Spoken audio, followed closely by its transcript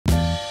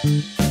Hi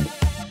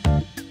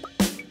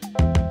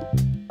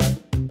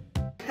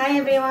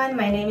everyone,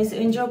 my name is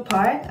Eunjo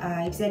Park,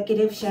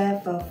 executive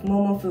chef of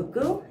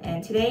Momofuku,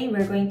 and today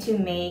we're going to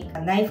make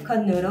a knife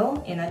cut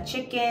noodle in a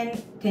chicken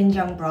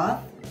doenjang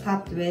broth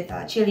topped with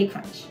chili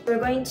crunch. We're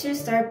going to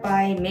start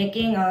by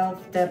making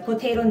of the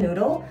potato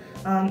noodle.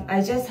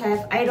 I just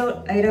have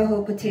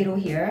Idaho potato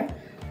here.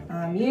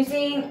 I'm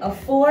using a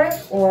fork,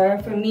 or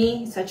for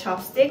me it's a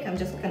chopstick. I'm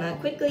just gonna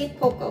quickly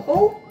poke a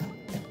hole.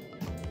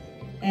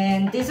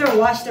 And these are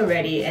washed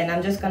already, and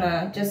I'm just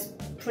gonna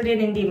put it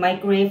in the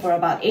microwave for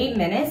about 8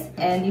 minutes.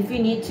 And if you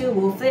need to,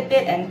 we'll flip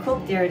it and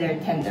cook they're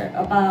tender.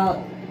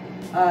 About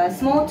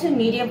small to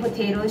medium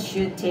potatoes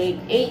should take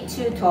 8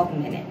 to 12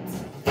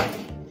 minutes.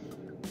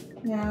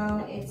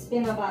 Now it's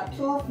been about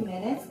 12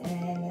 minutes,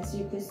 and as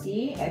you could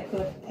see, I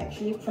could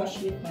actually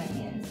crush with my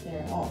hands.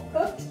 They're all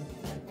cooked.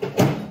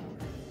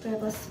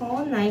 Grab a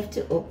small knife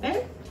to open.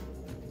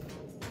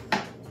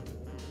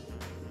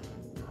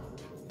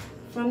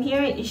 From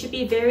here, it should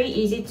be very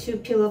easy to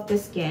peel off the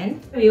skin.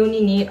 We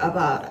only need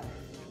about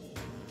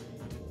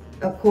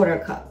a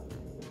 1/4 cup.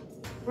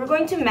 We're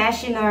going to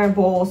mash in our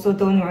bowl, so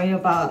don't worry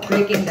about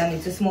breaking them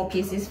into small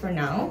pieces for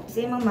now.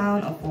 Same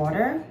amount of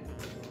water.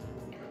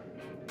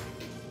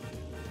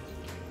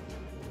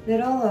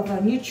 Little of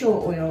a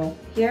neutral oil.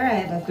 Here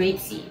I have a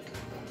grapeseed.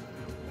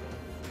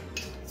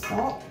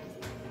 Salt.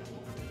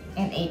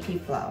 And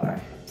AP flour.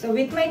 So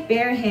with my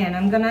bare hand,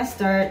 I'm gonna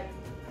start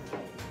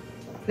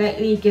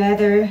lightly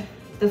gather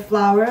the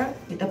flour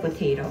with the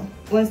potato.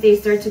 Once they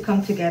start to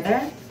come together,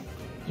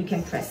 you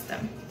can press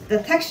them. The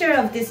texture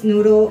of this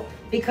noodle,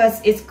 because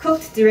it's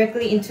cooked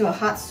directly into a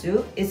hot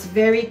soup, is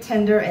very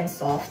tender and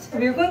soft.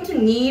 We're going to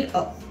knead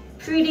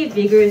pretty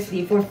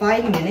vigorously for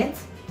 5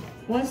 minutes.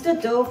 Once the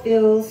dough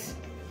feels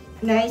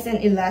nice and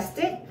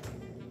elastic,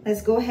 let's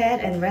go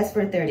ahead and rest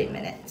for 30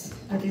 minutes.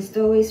 So this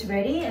dough is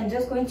ready. I'm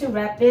just going to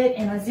wrap it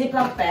in a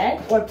Ziploc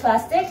bag or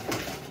plastic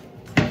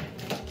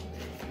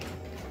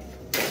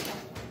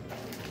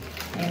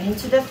and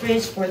into the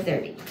fridge for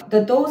 30.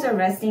 The doughs are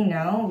resting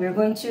now. We're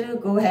going to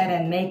go ahead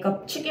and make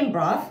up chicken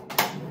broth.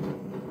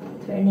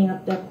 Turning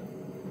up the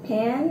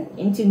pan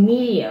into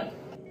medium.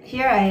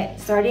 Here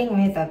starting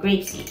with a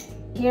grapeseed.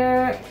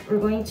 Here we're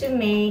going to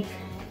make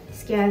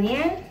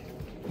scallion,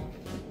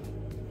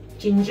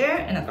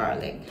 ginger, and a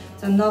garlic.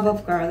 It's a knob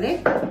of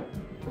garlic.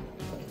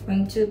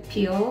 Going to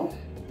peel.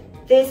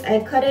 This, I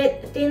cut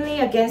it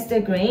thinly against the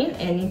grain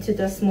and into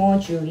the small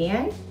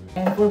julienne.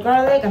 And for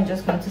garlic, I'm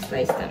just going to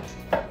slice them.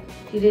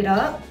 Heat it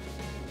up.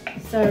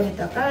 Start with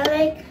the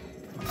garlic.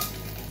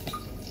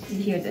 You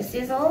hear the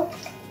sizzle.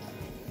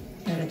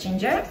 And the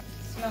ginger.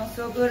 Smells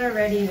so good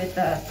already with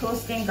the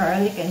toasting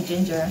garlic and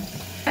ginger.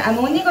 I'm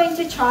only going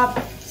to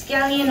chop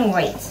scallion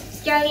white.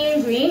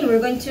 Scallion green, we're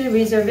going to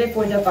reserve it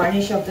for the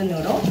garnish of the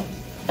noodle.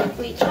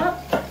 Quickly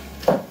chop.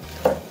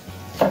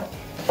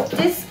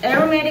 This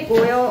aromatic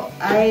oil,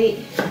 I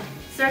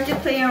started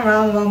playing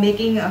around while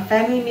making a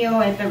family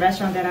meal at the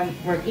restaurant that I'm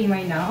working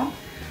right now.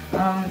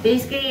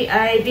 Basically,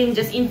 I've been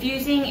just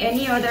infusing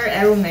any other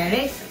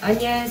aromatics,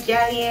 onion,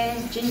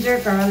 scallion,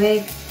 ginger,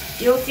 garlic.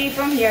 You'll see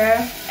from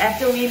here,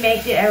 after we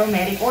make the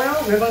aromatic oil,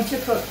 we're going to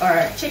cook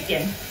our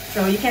chicken.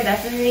 So you can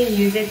definitely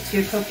use it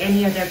to cook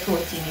any other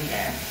protein in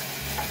there.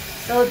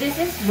 So this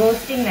is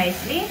roasting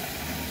nicely.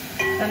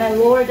 Gonna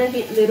lower the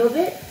heat a little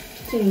bit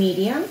to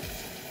medium.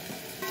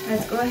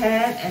 Let's go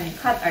ahead and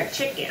cut our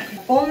chicken.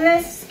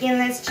 Boneless,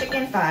 skinless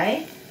chicken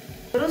thigh,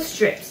 little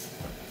strips.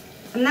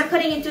 I'm not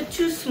cutting into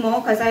too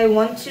small because I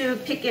want to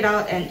pick it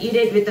out and eat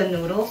it with the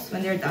noodles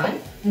when they're done.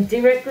 And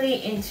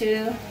directly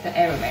into the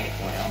aromatic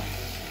oil.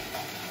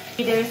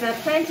 There's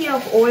plenty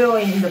of oil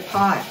in the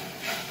pot,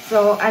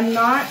 so I'm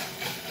not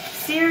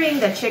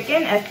searing the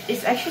chicken.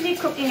 It's actually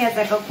cooking as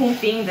like a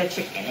confing the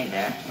chicken in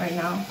there right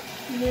now.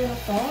 A little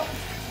salt.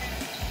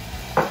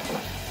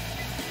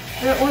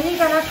 We're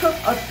only gonna cook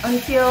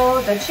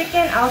until the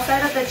chicken,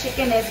 outside of the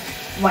chicken is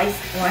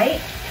white.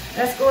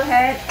 Let's go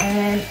ahead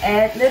and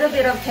add a little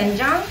bit of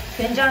doenjang.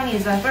 Doenjang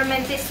is a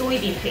fermented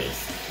soybean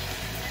paste.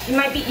 It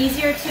might be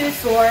easier to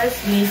source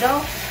miso.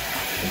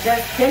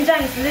 Just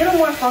doenjang is a little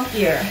more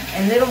funkier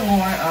and a little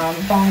more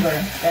longer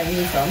than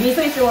miso.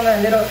 Miso is on a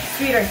little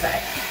sweeter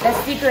side.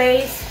 Let's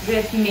deglaze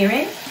with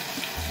mirin.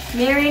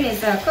 Mirin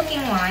is a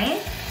cooking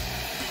wine.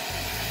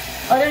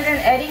 Other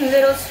than adding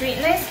little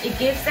sweetness, it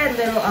gives that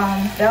little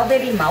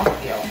velvety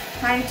mouthfeel.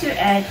 Time to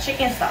add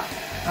chicken stock.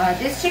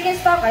 This chicken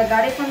stock, I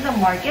got it from the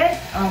market.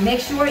 Make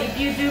sure if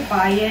you do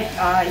buy it,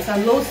 it's a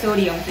low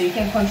sodium, so you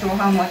can control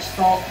how much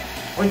salt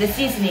or the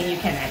seasoning you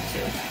can add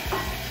to.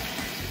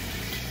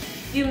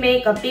 If you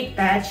make a big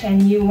batch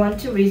and you want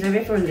to reserve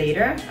it for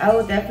later, I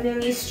will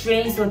definitely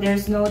strain so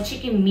there's no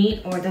chicken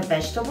meat or the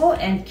vegetable,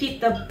 and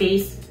keep the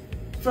base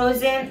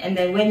frozen, and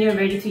then when you're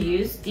ready to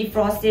use,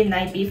 defrost it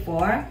night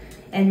before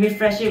and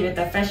refresh it with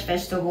the fresh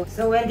vegetable.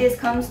 So when this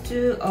comes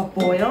to a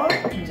boil,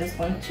 I'm just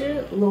going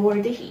to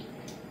lower the heat.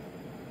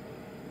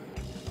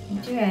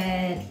 To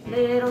add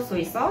little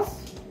soy sauce,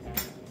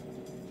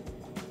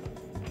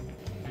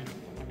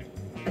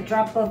 a a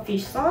drop of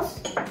fish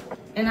sauce.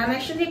 And I'm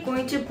actually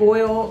going to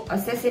boil a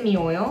sesame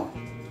oil.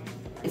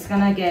 It's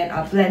gonna get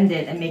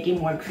blended and make it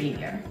more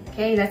creamier.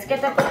 Okay, let's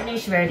get the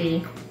garnish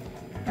ready.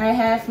 I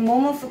have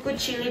Momofuku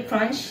chili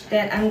crunch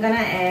that I'm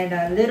gonna add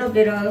a little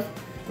bit of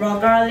raw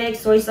garlic,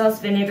 soy sauce,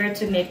 vinegar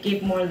to make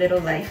it more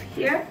little life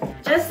here.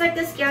 Just like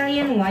the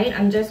scallion white,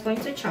 I'm just going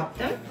to chop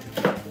them.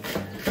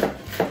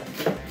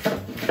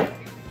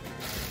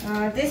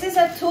 This is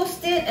a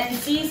toasted and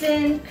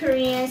seasoned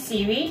Korean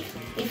seaweed.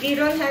 If you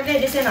don't have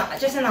it, it's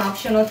just an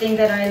optional thing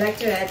that I like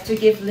to add to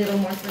give a little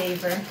more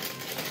flavor.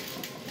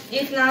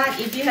 If not,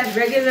 if you have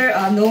regular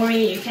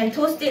nori, you can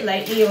toast it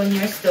lightly on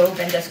your stove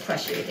and just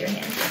crush it with your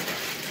hands.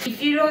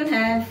 If you don't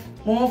have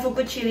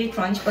Momofuku chili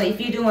crunch, but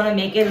if you do want to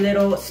make it a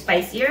little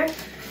spicier,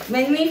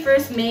 when we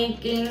first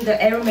making the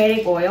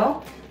aromatic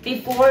oil,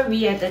 before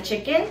we add the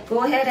chicken,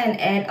 go ahead and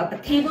add a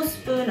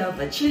tablespoon of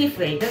a chili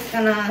flake. Just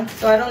gonna,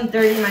 so I don't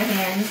dirty my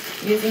hands,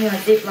 using a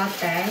Ziploc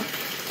bag.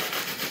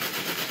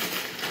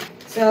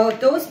 So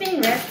those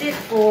been rested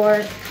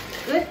for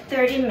good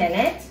 30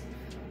 minutes.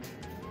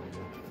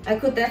 I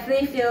could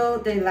definitely feel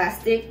the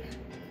elastic.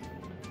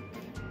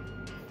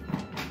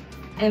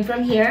 And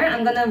from here,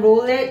 I'm gonna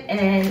roll it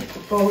and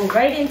go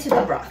right into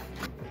the broth.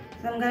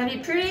 So I'm gonna be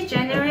pretty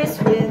generous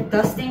with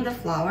dusting the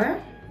flour.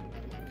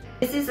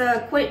 This is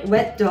a quite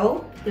wet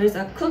dough. There's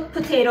a cooked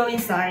potato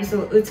inside,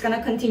 so it's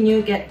gonna continue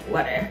to get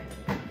wetter.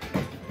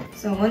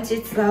 So once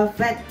it's a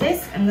flat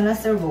disc, I'm gonna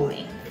start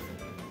rolling.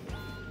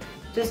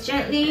 Just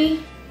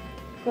gently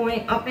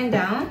going up and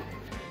down.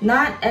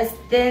 Not as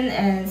thin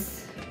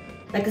as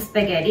like a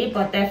spaghetti,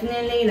 but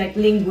definitely like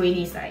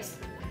linguine size.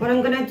 What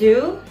I'm gonna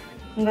do,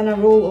 I'm gonna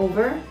roll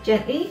over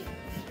gently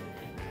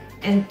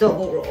and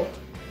double roll.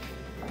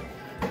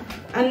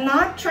 I'm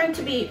not trying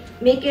to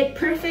make it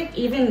perfect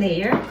even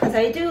layer, because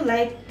I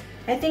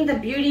think the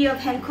beauty of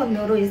hand-cut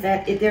noodle is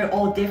that they're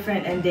all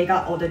different and they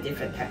got all the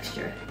different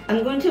texture.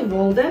 I'm going to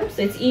roll them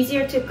so it's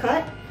easier to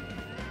cut.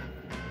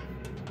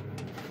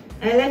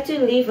 I like to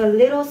leave a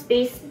little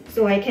space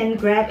so I can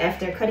grab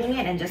after cutting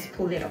it and just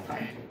pull it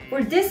apart.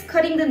 For this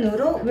cutting the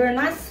noodle, we're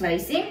not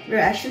slicing, we're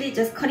actually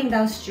just cutting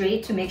down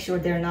straight to make sure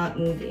they're not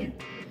moving.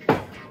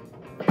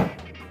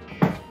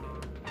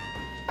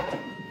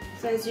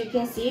 So as you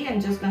can see, I'm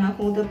just gonna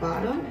hold the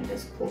bottom and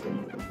just pull the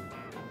noodle.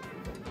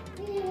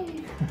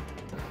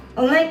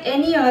 Unlike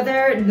any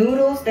other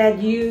noodles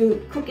that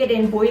you cook it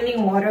in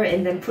boiling water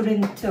and then put it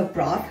into a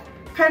broth,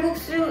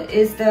 Kalguksu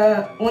is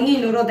the only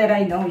noodle that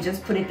I know you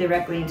just put it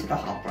directly into the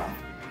hot broth.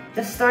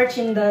 The starch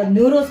in the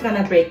noodle is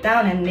gonna break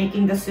down and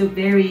making the soup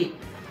very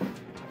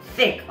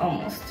thick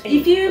almost.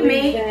 If you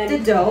make the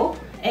dough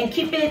and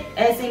keep it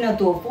as in a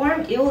dough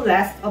form, it will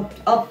last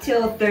up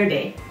till third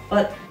day.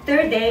 But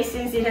third day,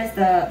 since it has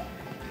the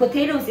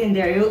potatoes in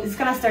there, it's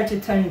gonna start to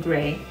turn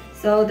gray.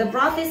 So the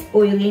broth is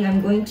boiling,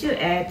 I'm going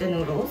to add the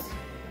noodles.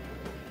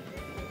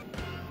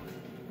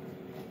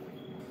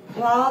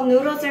 While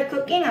noodles are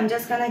cooking, I'm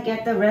just gonna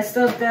get the rest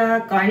of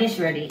the garnish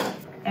ready.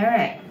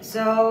 Alright,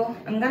 so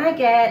I'm gonna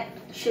get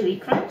chili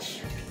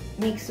crunch.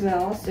 Mix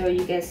well so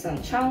you get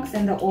some chunks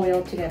and the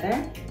oil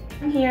together.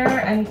 From here,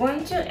 I'm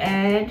going to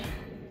add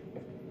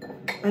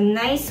a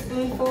nice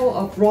spoonful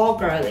of raw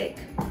garlic.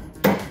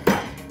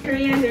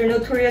 Koreans are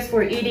notorious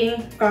for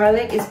eating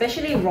garlic,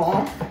 especially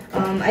raw.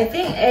 I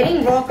think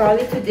adding raw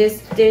garlic to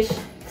this dish,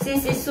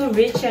 since it's so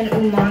rich and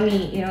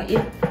umami,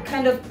 it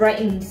kind of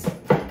brightens.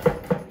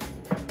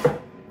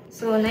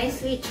 So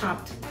nicely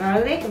chopped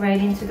garlic right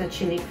into the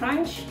chili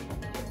crunch.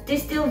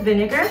 Distilled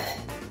vinegar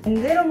and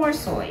a little more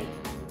soy.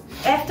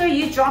 After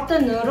you drop the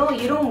noodle,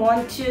 you don't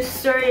want to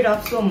stir it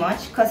up so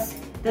much because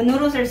the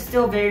noodles are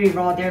still very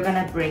raw. They're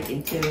gonna break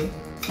into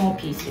small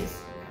pieces.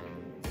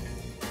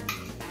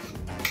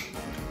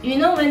 You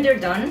know when they're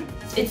done,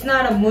 it's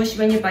not a mush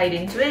when you bite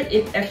into it,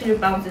 it actually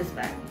bounces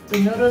back. The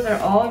noodles are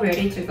all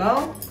ready to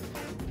go.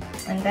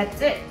 And that's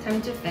it, time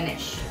to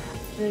finish.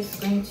 We're just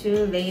going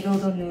to ladle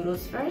the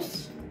noodles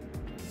first.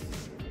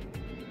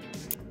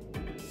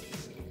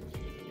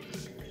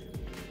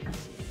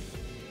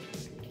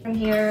 From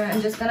here,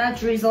 I'm just gonna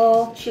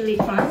drizzle chili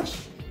crunch.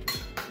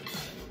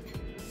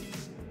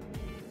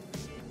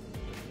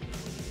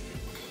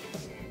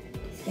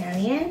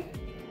 Scallion.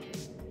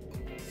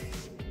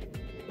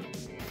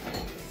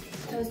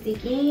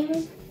 Toasted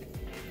ghee,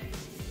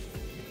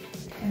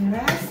 and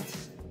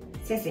last,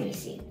 sesame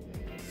seed.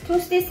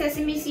 Toasted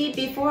sesame seed,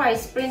 before I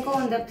sprinkle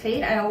on the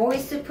plate, I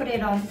always put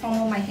it on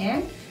palm of my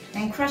hand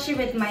and crush it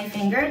with my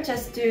finger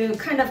just to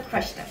kind of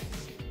crush them.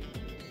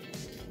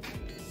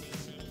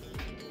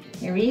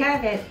 Here we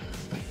have it.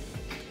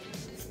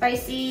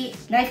 Spicy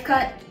knife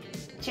cut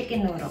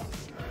chicken noodle.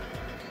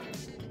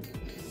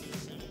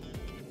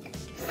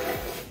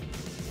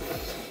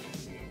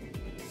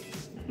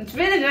 It's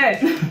really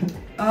good.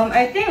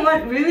 I think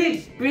what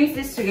really brings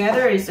this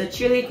together is the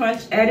chili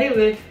crunch added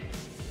with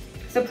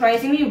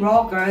surprisingly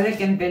raw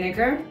garlic and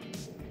vinegar.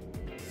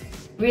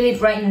 Really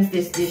brightens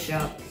this dish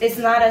up. It's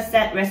not a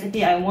set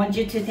recipe I want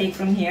you to take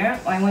from here.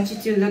 I want you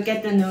to look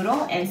at the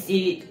noodle and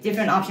see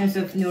different options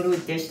of noodle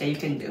dish that you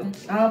can do.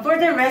 For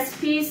the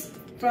recipes,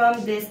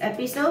 from this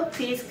episode,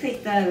 please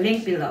click the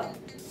link below.